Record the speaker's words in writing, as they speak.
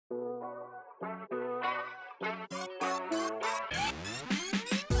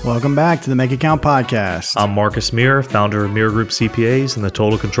Welcome back to the Make Account Podcast. I'm Marcus Mire, founder of Mire Group CPAs and the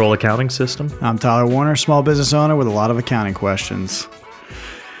Total Control Accounting System. I'm Tyler Woerner, small business owner with a lot of accounting questions.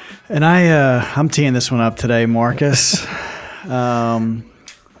 And I'm teeing this one up today, Marcus. How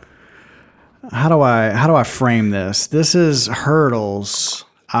do I frame this? This is hurdles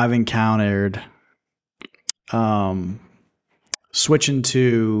I've encountered switching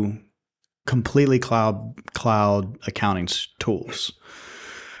to completely cloud accounting tools.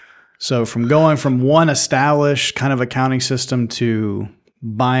 So from going from one established kind of accounting system to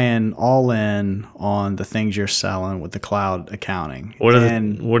buying all in on the things you're selling with the cloud accounting. What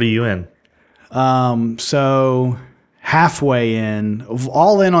are you in? So halfway in,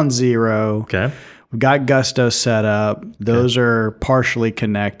 all in on Xero. Okay. We've got Gusto set up. Those are partially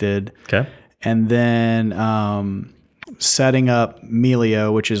connected. Okay. And then setting up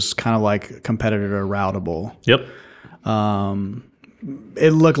Melio, which is kind of like a competitor to Routable. Yep. It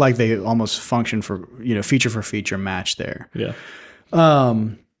looked like they almost function for, feature for feature match there. Yeah.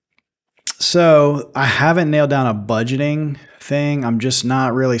 So I haven't nailed down a budgeting thing. I'm just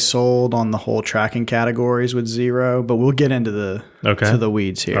not really sold on the whole tracking categories with Xero, but we'll get into the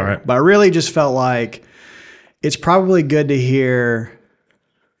weeds here. All right. But I really just felt like it's probably good to hear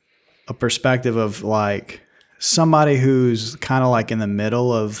a perspective of like somebody who's kind of like in the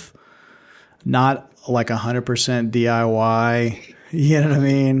middle of not like 100% DIY, you know what I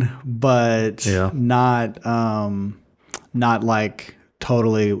mean? But not like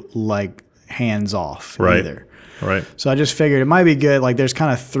totally like hands off either. Right. So I just figured it might be good. Like there's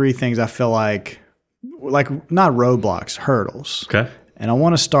kind of three things I feel like not roadblocks, hurdles. Okay. And I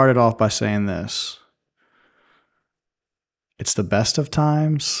want to start it off by saying this. It's the best of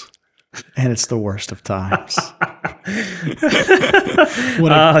times and it's the worst of times. I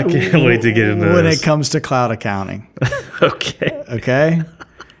can't wait to get into this. When it comes to cloud accounting. Okay.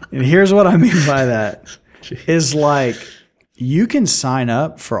 And here's what I mean by that. Is like you can sign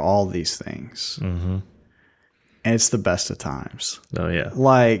up for all these things. Mm-hmm. And it's the best of times. Oh, yeah.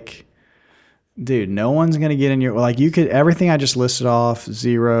 Like, dude, no one's going to get in your... Like, you could... Everything I just listed off,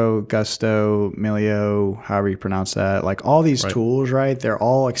 Xero, Gusto, Melio, however you pronounce that, like all these tools, right? They're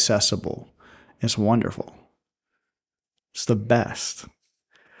all accessible. It's wonderful. It's the best.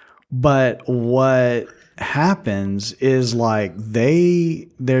 But what happens is like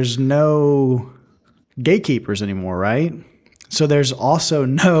there's no gatekeepers anymore, right? So there's also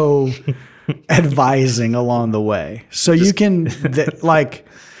no advising along the way. So you can like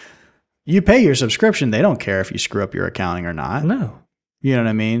you pay your subscription. They don't care if you screw up your accounting or not. No. You know what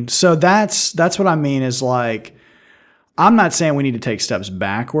I mean? So that's what I mean is like I'm not saying we need to take steps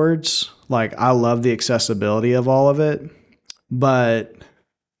backwards. Like I love the accessibility of all of it, but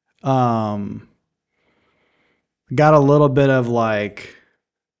got a little bit of like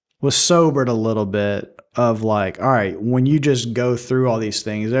was sobered a little bit of like, all right, when you just go through all these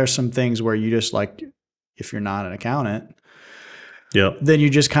things, there's some things where you just like, if you're not an accountant, then you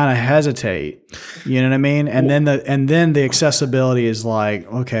just kind of hesitate. You know what I mean? And then the accessibility is like,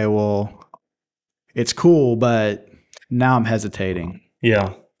 okay, well, it's cool, but now I'm hesitating.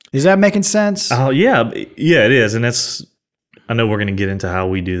 Yeah. Is that making sense? Yeah, it is. And I know we're going to get into how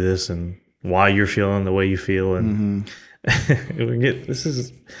we do this and why you're feeling the way you feel. And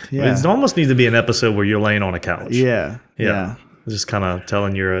it almost needs to be an episode where you're laying on a couch. Yeah. Just kind of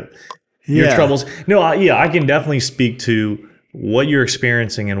telling your troubles. No, I can definitely speak to what you're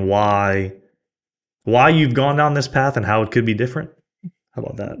experiencing and why you've gone down this path and how it could be different. How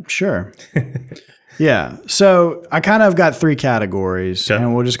about that? Sure. Yeah. So I kind of got three categories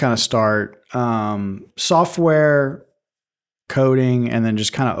and we'll just kind of start software, coding, and then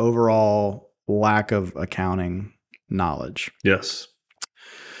just kind of overall lack of accounting knowledge. Yes.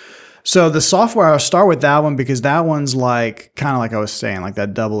 So the software, I'll start with that one because that one's like kind of like I was saying, like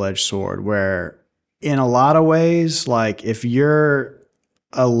that double-edged sword where in a lot of ways, like if you're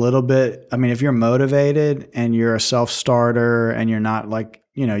if you're motivated and you're a self-starter and you're not like,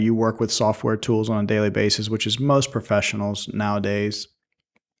 you work with software tools on a daily basis, which is most professionals nowadays,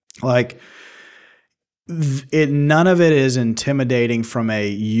 like none of it is intimidating from a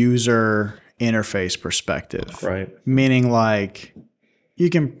user interface perspective. Right. Meaning like you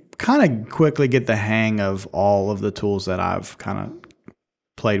can kind of quickly get the hang of all of the tools that I've kind of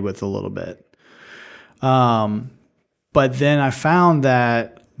played with a little bit. But then I found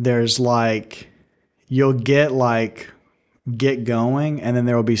that there's like, you'll get going and then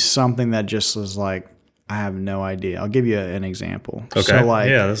there will be something that just is like, I have no idea. I'll give you an example. Okay. So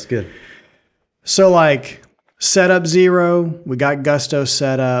yeah, that's good. So like set up Xero, we got Gusto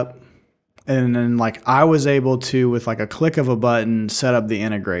set up. And then like I was able to, with like a click of a button, set up the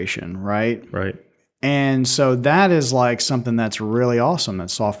integration, right? Right. And so that is like something that's really awesome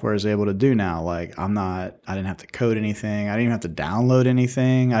that software is able to do now. Like I didn't have to code anything. I didn't even have to download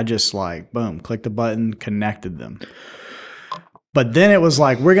anything. I just like, boom, clicked the button, connected them. But then it was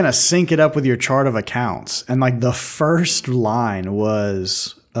like, we're going to sync it up with your chart of accounts. And like the first line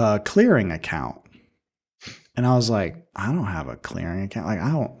was a clearing account. And I was like, I don't have a clearing account.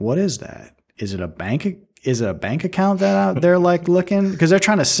 Like, what is that? Is it a bank account that they're like looking? Because they're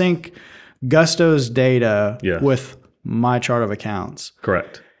trying to sync Gusto's data with my chart of accounts.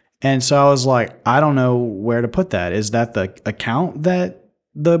 Correct. And so I was like, I don't know where to put that. Is that the account that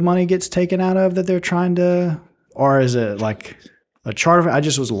the money gets taken out of that they're trying to, or is it like a chart of, I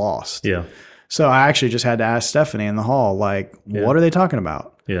just was lost. Yeah. So I actually just had to ask Stephanie in the hall, like, what are they talking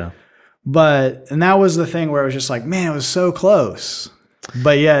about? Yeah. And that was the thing where it was just like, man, it was so close.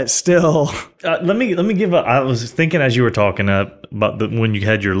 But yet still. Let me give I was thinking as you were talking about when you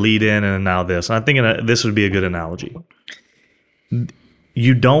had your lead in and now this. I'm thinking this would be a good analogy.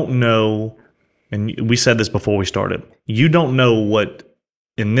 You don't know, and we said this before we started, you don't know what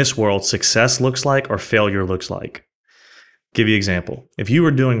in this world success looks like or failure looks like. Give you an example. If you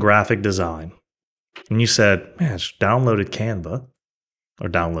were doing graphic design and you said, man, I just downloaded Canva I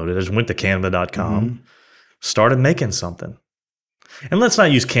just went to canva.com, started making something. And let's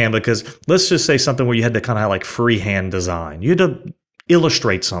not use Canva because let's just say something where you had to kind of like freehand design. You had to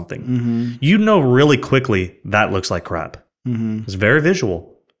illustrate something. You know really quickly that looks like crap. It's very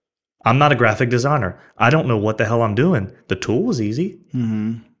visual. I'm not a graphic designer. I don't know what the hell I'm doing. The tool was easy.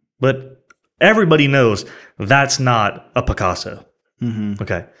 But everybody knows that's not a Picasso.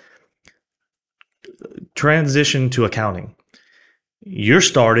 Okay. Transition to accounting. You're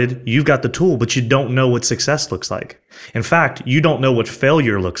started, you've got the tool, but you don't know what success looks like. In fact, you don't know what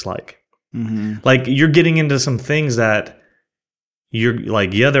failure looks like. Like you're getting into some things that you're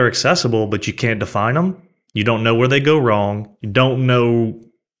like, yeah, they're accessible, but you can't define them. You don't know where they go wrong. You don't know,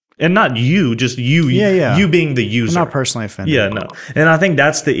 and not you, just you, you being the user. I'm not personally offended. Yeah, no. And I think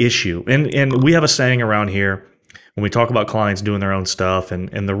that's the issue. And we have a saying around here when we talk about clients doing their own stuff,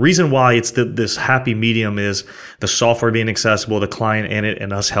 and the reason why it's this happy medium is the software being accessible, the client in it,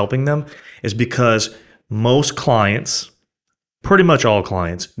 and us helping them is because most clients, pretty much all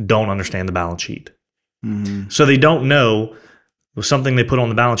clients, don't understand the balance sheet. So they don't know something they put on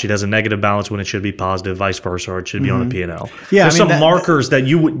the balance sheet has a negative balance when it should be positive, vice versa, or it should be on a P&L. Yeah, there's some markers that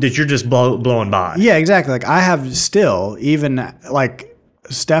you're just blowing by. Yeah, exactly. Like I have still, even like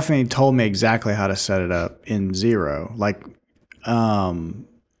Stephanie told me exactly how to set it up in Xero. Like,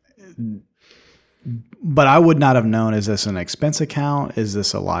 but I would not have known, is this an expense account? Is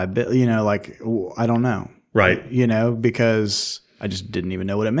this a liability? You know, like, I don't know. Right. You know, because I just didn't even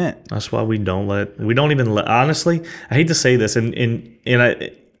know what it meant. That's why we don't even let, honestly, I hate to say this, and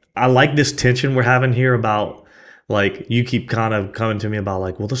I like this tension we're having here about, like, you keep kind of coming to me about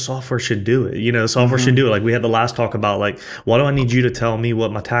like, well, the software should do it. You know, the software should do it. Like we had the last talk about like, why do I need you to tell me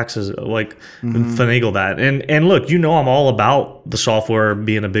what my taxes like, finagle that? And look, you know, I'm all about the software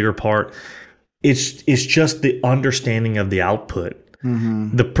being a bigger part. It's just the understanding of the output.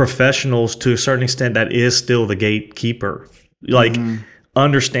 The professionals, to a certain extent, that is still the gatekeeper. Like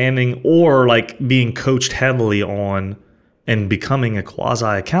understanding or like being coached heavily on and becoming a quasi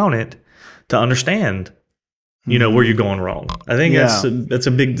accountant to understand, you know, where you're going wrong. I think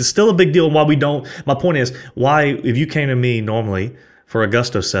it's still a big deal. Why we don't, my point is, why, if you came to me normally for a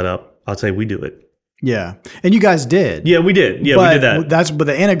Gusto setup, I'd say we do it. Yeah. And you guys did. Yeah, we did. Yeah, we did that. But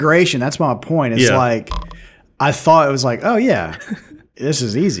the integration, that's my point. It's like, I thought it was like, oh yeah, this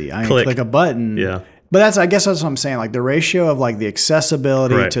is easy. I click a button. Yeah. But I guess that's what I'm saying. Like the ratio of like the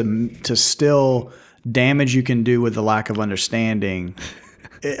accessibility to still damage you can do with the lack of understanding.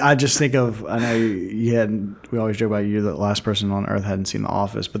 I just think of, I know we always joke about you're the last person on earth hadn't seen The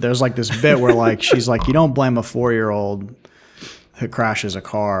Office, but there's like this bit where like she's like, you don't blame a 4-year-old who crashes a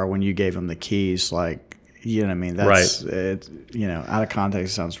car when you gave him the keys. Like, you know what I mean? That's it, you know, out of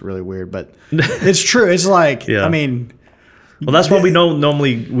context it sounds really weird, but it's true. It's like, I mean, well, that's why we don't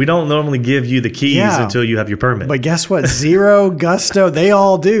normally give you the keys until you have your permit. But guess what? Xero, Gusto, they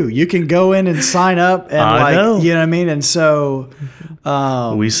all do. You can go in and sign up and you know what I mean? And so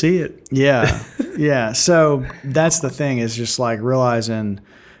we see it. Yeah. Yeah. So that's the thing, is just like realizing,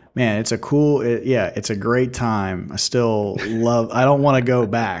 man, it's a great time. I still I don't want to go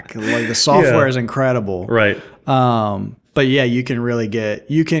back. Like the software is incredible. Right. But yeah, you can really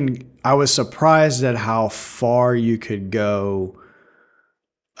I was surprised at how far you could go,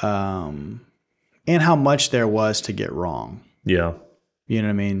 and how much there was to get wrong. Yeah. You know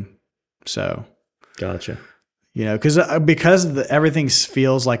what I mean? So, Gotcha. because everything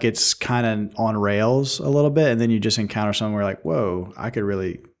feels like it's kind of on rails a little bit, and then you just encounter something where you're like, whoa, I could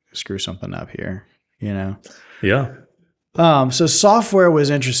really screw something up here. Yeah. So software was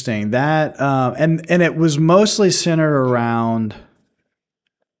interesting. That and it was mostly centered around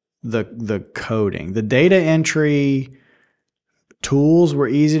the coding. The data entry tools were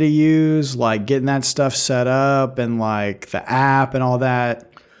easy to use, like getting that stuff set up and like the app and all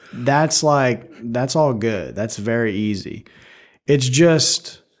that. That's all good. That's very easy. It's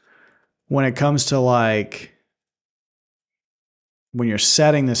just when it comes to like when you're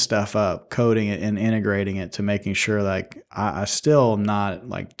setting this stuff up, coding it and integrating it to making sure like I still am not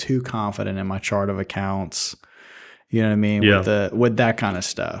like too confident in my chart of accounts. You know what I mean? Yeah. With that kind of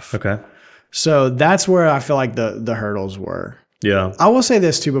stuff. Okay. So that's where I feel like the hurdles were. Yeah. I will say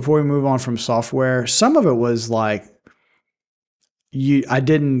this too before we move on from software. Some of it was like I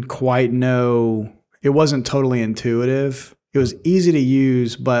didn't quite know. It wasn't totally intuitive. It was easy to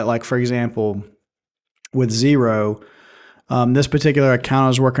use, but like for example, with Zero, this particular account I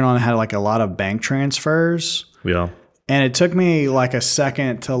was working on had like a lot of bank transfers. Yeah. And it took me like a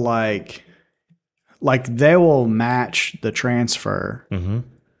second to like they will match the transfer,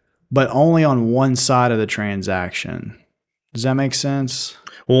 but only on one side of the transaction. Does that make sense?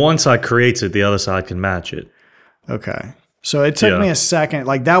 Well, one side creates it, the other side can match it. Okay. So it took me a second.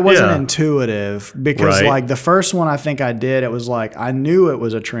 Like that wasn't Yeah. intuitive because Right. like the first one I think I did, it was like I knew it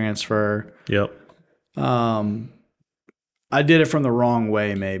was a transfer. Yep. I did it from the wrong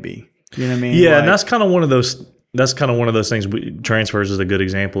way, maybe. You know what I mean? Yeah, Like, and that's kind of one of those. That's kind of one of those things. Transfers is a good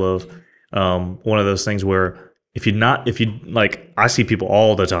example of one of those things where if you like, I see people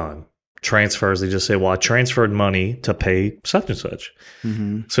all the time transfers. They just say, "Well, I transferred money to pay such and such."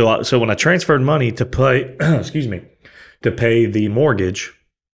 So when I transferred money to pay, excuse me, to pay the mortgage,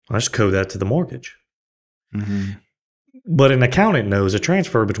 I just code that to the mortgage. But an accountant knows a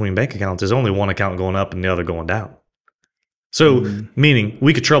transfer between bank accounts is only one account going up and the other going down. So, meaning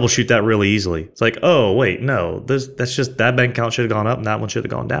we could troubleshoot that really easily. It's like, oh, wait, no, that's just that bank account should have gone up and that one should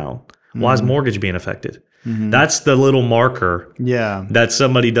have gone down. Why is mortgage being affected? That's the little marker that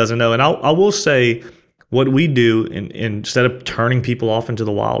somebody doesn't know. And I will say what we do instead of turning people off into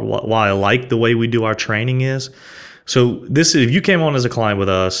the wild, why I like the way we do our training is, so if you came on as a client with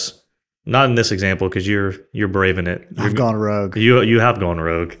us, not in this example because you're braving it. I've gone rogue. You have gone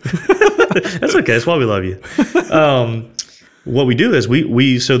rogue. That's okay. That's why we love you. What we do is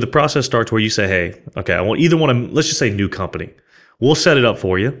so the process starts where you say, hey, okay, let's just say new company. We'll set it up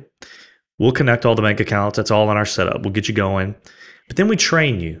for you. We'll connect all the bank accounts. That's all in our setup. We'll get you going. But then we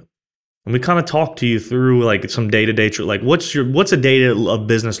train you. And we kind of talk to you through like some day-to-day, like what's a day of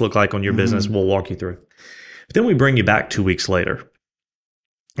business look like on your business? We'll walk you through. But then we bring you back 2 weeks later.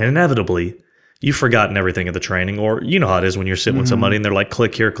 And inevitably, you've forgotten everything of the training, or you know how it is when you're sitting with somebody and they're like,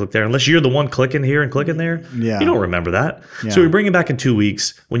 click here, click there. Unless you're the one clicking here and clicking there, you don't remember that. Yeah. So we bring it back in 2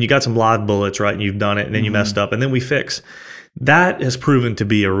 weeks when you got some live bullets, right? And you've done it and then you messed up and then we fix. That has proven to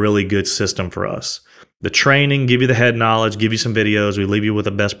be a really good system for us. The training, give you the head knowledge, give you some videos. We leave you with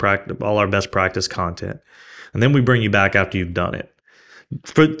all our best practice content. And then we bring you back after you've done it.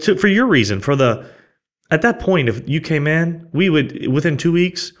 For your reason, at that point, if you came in, we would, within 2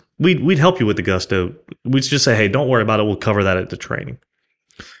 weeks, we'd help you with the gusto. We'd just say, hey, don't worry about it. We'll cover that at the training.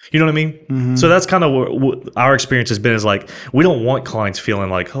 You know what I mean? So that's kind of what our experience has been, is like, we don't want clients feeling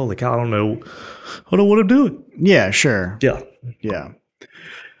like, holy cow, I don't know what I'm doing. Yeah, sure. Yeah.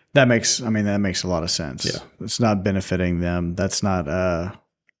 That makes a lot of sense. Yeah. It's not benefiting them. That's not,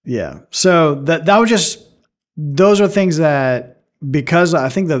 So that was just, those are things that, because I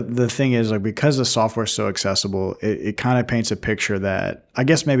think the thing is, like, because the software is so accessible, it kind of paints a picture that I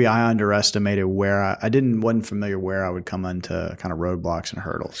guess maybe I underestimated where I wasn't familiar where I would come into kind of roadblocks and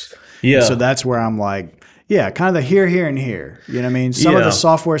hurdles. Yeah. And so that's where I'm like, kind of the here, and here. You know what I mean? Some of the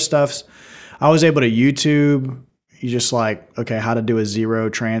software stuffs I was able to YouTube. You just like, okay, how to do a zero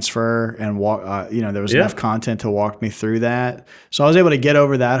transfer and walk, there was enough content to walk me through that. So I was able to get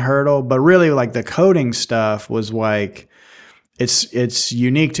over that hurdle, but really like the coding stuff was like, it's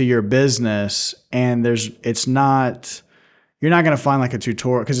unique to your business, and you're not going to find like a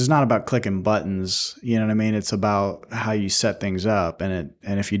tutorial, because it's not about clicking buttons. You know what I mean? It's about how you set things up, and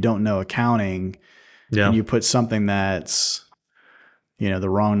if you don't know accounting, and you put something that's, the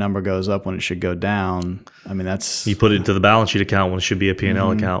wrong number goes up when it should go down. I mean, you put it into the balance sheet account when it should be a P&L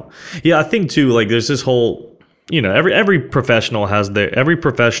account. Yeah, I think too, like there's this whole, every professional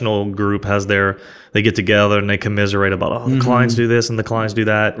group has they get together and they commiserate about, the clients do this and the clients do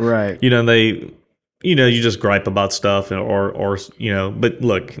that. Right. you just gripe about stuff or but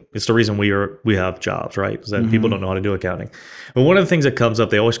look, it's the reason we have jobs, right? Is that people don't know how to do accounting. But one of the things that comes up,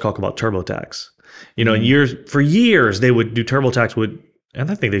 they always talk about TurboTax. For years they would do TurboTax and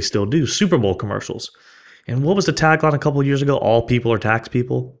I think they still do, Super Bowl commercials. And what was the tagline a couple of years ago? All people are tax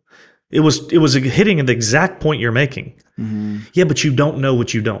people. It was hitting at the exact point you're making. Yeah, but you don't know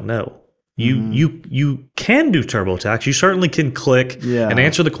what you don't know. You can do TurboTax. You certainly can click and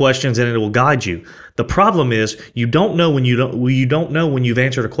answer the questions, and it will guide you. The problem is you don't know when you've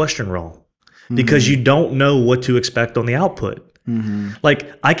answered a question wrong, because you don't know what to expect on the output.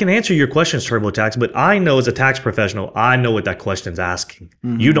 Like, I can answer your questions, TurboTax, but I know as a tax professional, I know what that question's asking.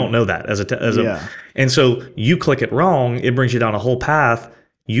 You don't know that and so you click it wrong, it brings you down a whole path.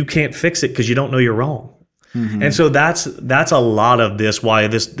 You can't fix it because you don't know you're wrong. And so that's a lot of this, why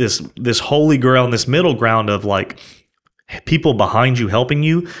this holy grail and this middle ground of like people behind you helping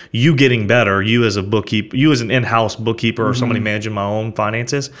you getting better, you as a bookkeeper, you as an in-house bookkeeper or somebody managing my own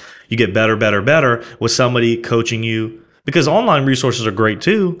finances, you get better with somebody coaching you, because online resources are great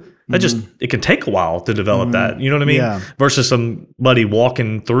too. That it can take a while to develop that, you know what I mean? Yeah. Versus somebody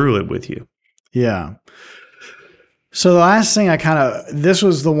walking through it with you. Yeah. So the last thing this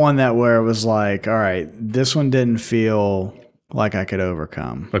was the one where it was like, all right, this one didn't feel like I could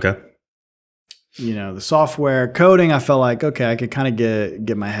overcome. Okay. The software coding, I felt like, okay, I could kind of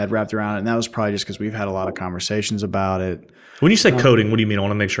get my head wrapped around it. And that was probably just because we've had a lot of conversations about it. When you say coding, what do you mean? I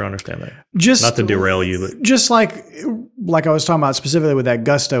want to make sure I understand that. Just not to derail you, but just like I was talking about specifically with that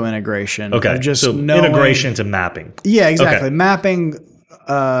Gusto integration. Okay. So integration to mapping. Yeah, exactly. Okay. Mapping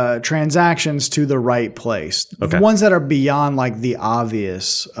transactions to the right place. Okay. The ones that are beyond like the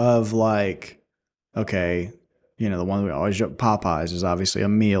obvious of like, okay, the one we always joke, Popeyes is obviously a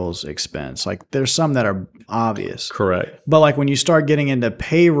meals expense. Like there's some that are obvious. Correct. But like when you start getting into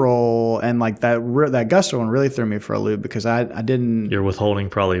payroll and like that Gusto one really threw me for a loop, because I didn't. You're withholding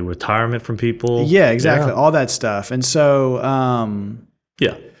probably retirement from people. Yeah, exactly. Yeah. All that stuff. And so,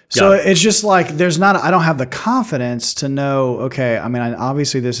 yeah. So it's just like I don't have the confidence to know, okay, I mean,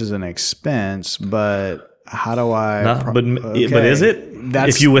 obviously this is an expense, but how do I? But is it?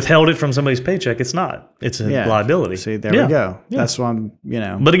 If you withheld it from somebody's paycheck, it's not. It's a liability. See, there we go. Yeah. That's why I'm,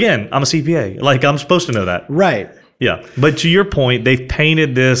 But again, I'm a CPA. Like, I'm supposed to know that. Right. Yeah. But to your point, they've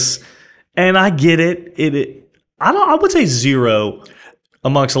painted this, and I get it. I would say zero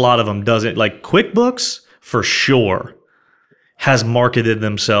amongst a lot of them doesn't. Like QuickBooks, for sure, has marketed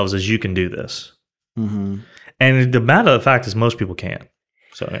themselves as you can do this. And the matter of the fact is most people can't.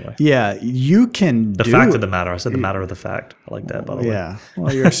 So anyway. Yeah, you can the fact of the matter. I said the matter of the fact. I like that, by the way. Yeah.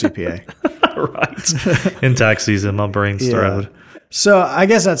 Well, you're a CPA. Right. In tax season, my brain's throwed. So I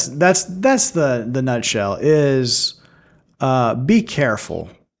guess that's the nutshell is be careful.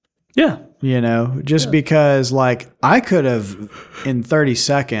 Yeah. Because like I could have in 30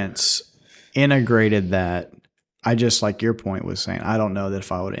 seconds integrated that. I just, like your point was saying, I don't know that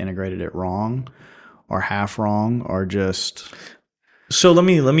if I would have integrated it wrong or half wrong or just. So let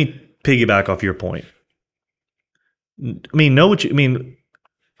me piggyback off your point. I mean,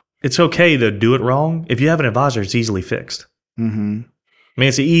 it's okay to do it wrong. If you have an advisor, it's easily fixed. I mean,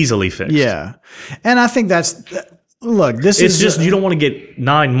 it's easily fixed. Yeah. And I think it's just you don't want to get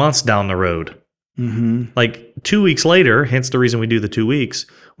 9 months down the road. Like 2 weeks later, hence the reason we do the 2 weeks,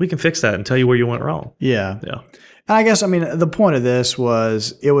 we can fix that and tell you where you went wrong. Yeah. Yeah. And I guess, I mean, the point of this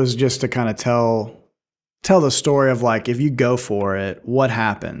was just to kind of tell the story of like, if you go for it, what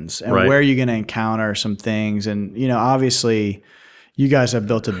happens and where are you going to encounter some things. And, obviously you guys have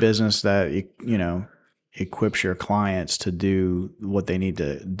built a business that, equips your clients to do what they need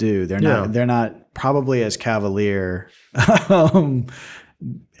to do. They're not probably as cavalier,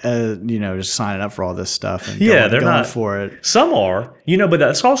 just signing up for all this stuff and going not for it. Some are, but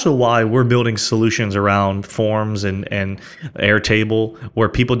that's also why we're building solutions around forms and Airtable where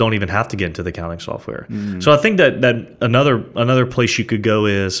people don't even have to get into the accounting software. So I think that another place you could go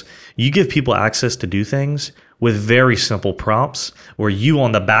is you give people access to do things with very simple prompts where you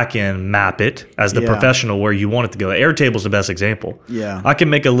on the back end map it as the professional where you want it to go. Airtable is the best example. Yeah. I can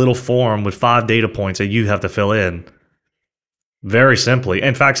make a little form with 5 data points that you have to fill in. Very simply.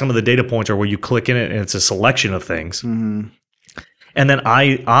 In fact, some of the data points are where you click in it and it's a selection of things. And then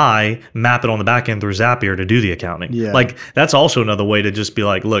I map it on the back end through Zapier to do the accounting. Yeah. Like that's also another way to just be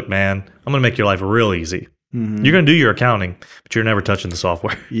like, look, man, I'm going to make your life real easy. You're going to do your accounting, but you're never touching the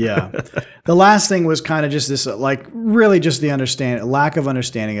software. Yeah. The last thing was kind of just this, like really just the lack of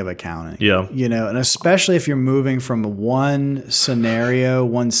understanding of accounting. Yeah. And especially if you're moving from one scenario,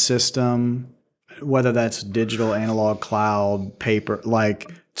 one system, whether that's digital, analog, cloud, paper,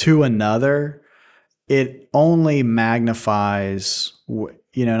 like to another, it only magnifies,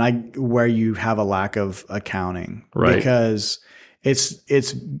 where you have a lack of accounting, right? Because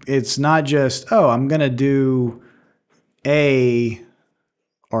it's not just, oh, I'm going to do A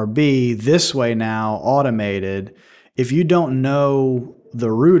or B this way now, automated. If you don't know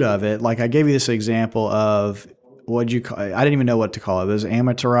the root of it, like I gave you this example of what'd you call it? I didn't even know what to call it. It was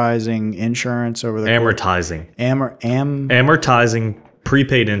amortizing insurance over the amortizing. Amortizing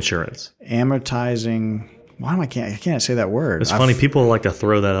prepaid insurance. Amortizing. Why am I can't say that word? It's funny. People like to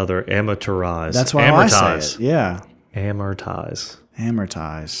throw that other amortize. That's why I say it. Yeah. Amortize.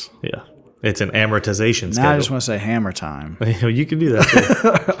 Yeah. It's an amortization schedule. Now I just want to say hammer time. You can do that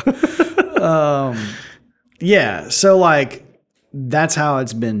too. Yeah. So like that's how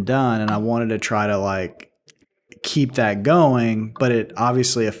it's been done. And I wanted to try to like keep that going, but it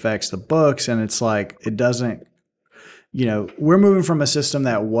obviously affects the books. And it's like, it doesn't, we're moving from a system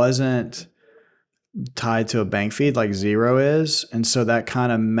that wasn't tied to a bank feed like Xero is. And so that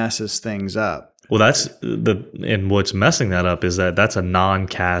kind of messes things up. Well, and what's messing that up is that's a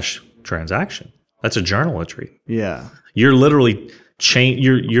non-cash transaction. That's a journal entry. Yeah. You're literally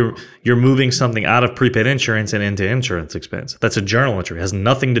you're moving something out of prepaid insurance and into insurance expense. That's a journal entry. It has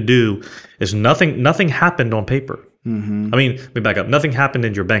nothing to do. Nothing happened on paper. Mm-hmm. I mean, let me back up. Nothing happened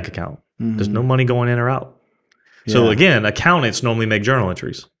in your bank account. Mm-hmm. There's no money going in or out. Yeah. So again, accountants normally make journal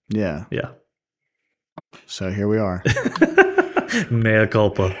entries. Yeah. Yeah. So here we are. Mea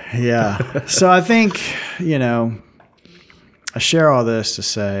culpa. Yeah. So I think, I share all this to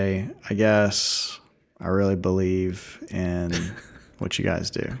say, I guess I really believe in what you guys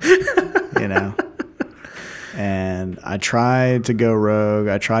do, and I try to go rogue.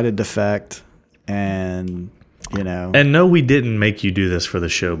 I try to defect and, And no, we didn't make you do this for the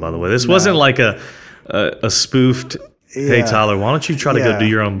show, by the way. This wasn't like a spoofed, hey, Tyler, why don't you try to go do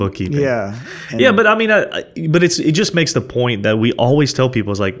your own bookkeeping? Yeah. Yeah, but I mean, but it just makes the point that we always tell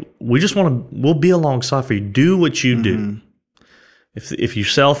people is like, we'll be alongside for you. Do what you do. If you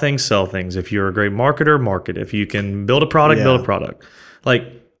sell things, sell things. If you're a great marketer, market. If you can build a product, build a product. Like,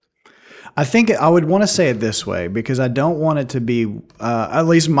 I think I would want to say it this way because I don't want it to be, at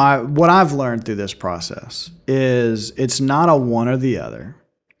least what I've learned through this process is it's not a one or the other.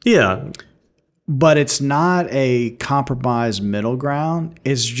 Yeah. But it's not a compromised middle ground.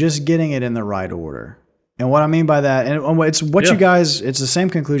 It's just getting it in the right order. And what I mean by that, and it's what you guys, it's the same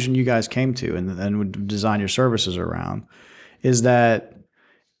conclusion you guys came to and would design your services around, is that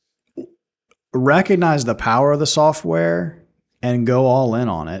recognize the power of the software and go all in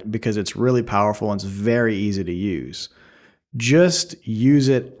on it because it's really powerful and it's very easy to use. Just use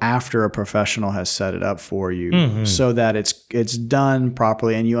it after a professional has set it up for you so that it's done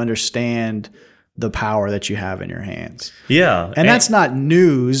properly and you understand the power that you have in your hands. Yeah. And that's not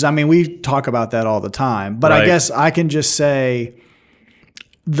news. I mean, we talk about that all the time, but I guess I can just say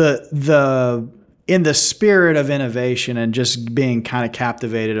in the spirit of innovation and just being kind of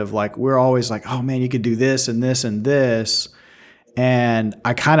captivated of like, we're always like, oh man, you could do this and this and this. And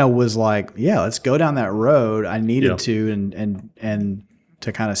I kind of was like, yeah, let's go down that road. I needed to, and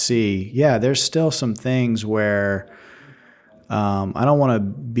to kind of see, there's still some things where, I don't want to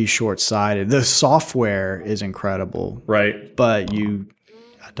be short-sighted. The software is incredible. Right. But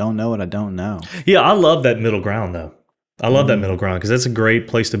I don't know what I don't know. Yeah, I love that middle ground though. I love that middle ground because that's a great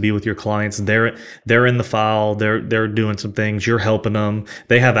place to be with your clients. They're in the file. They're doing some things. You're helping them.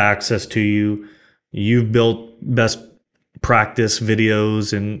 They have access to you. You've built best practice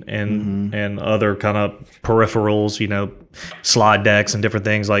videos and other kind of peripherals, slide decks and different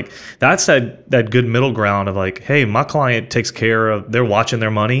things. Like that's that good middle ground of like, hey, my client takes care of, they're watching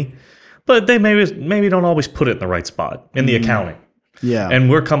their money, but they maybe don't always put it in the right spot in the accounting. Yeah. And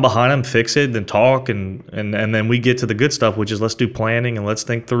we'll come behind them, fix it, then talk, and then we get to the good stuff, which is let's do planning and let's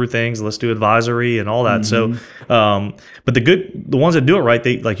think through things, let's do advisory and all that. So, but the ones that do it right,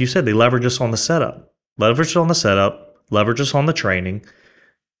 they, like you said, they leverage us on the setup, leverage us on the training,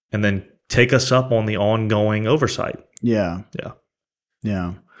 and then take us up on the ongoing oversight. Yeah.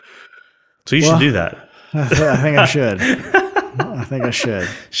 So you should do that. I think I should.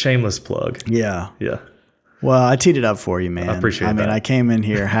 Shameless plug. Yeah. Yeah. Well, I teed it up for you, man. I appreciate that. I mean, I came in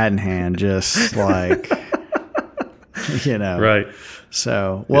here hat in hand, just like, Right.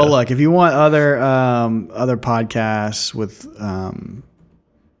 So, look, if you want other podcasts with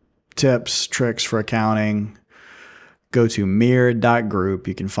tips, tricks for accounting, go to mire.group.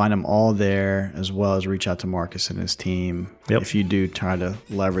 You can find them all there, as well as reach out to Marcus and his team. Yep. If you do try to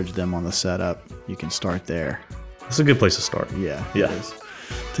leverage them on the setup, you can start there. It's a good place to start. Yeah. It is.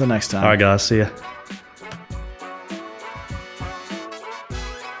 Till next time. All right, guys. See ya.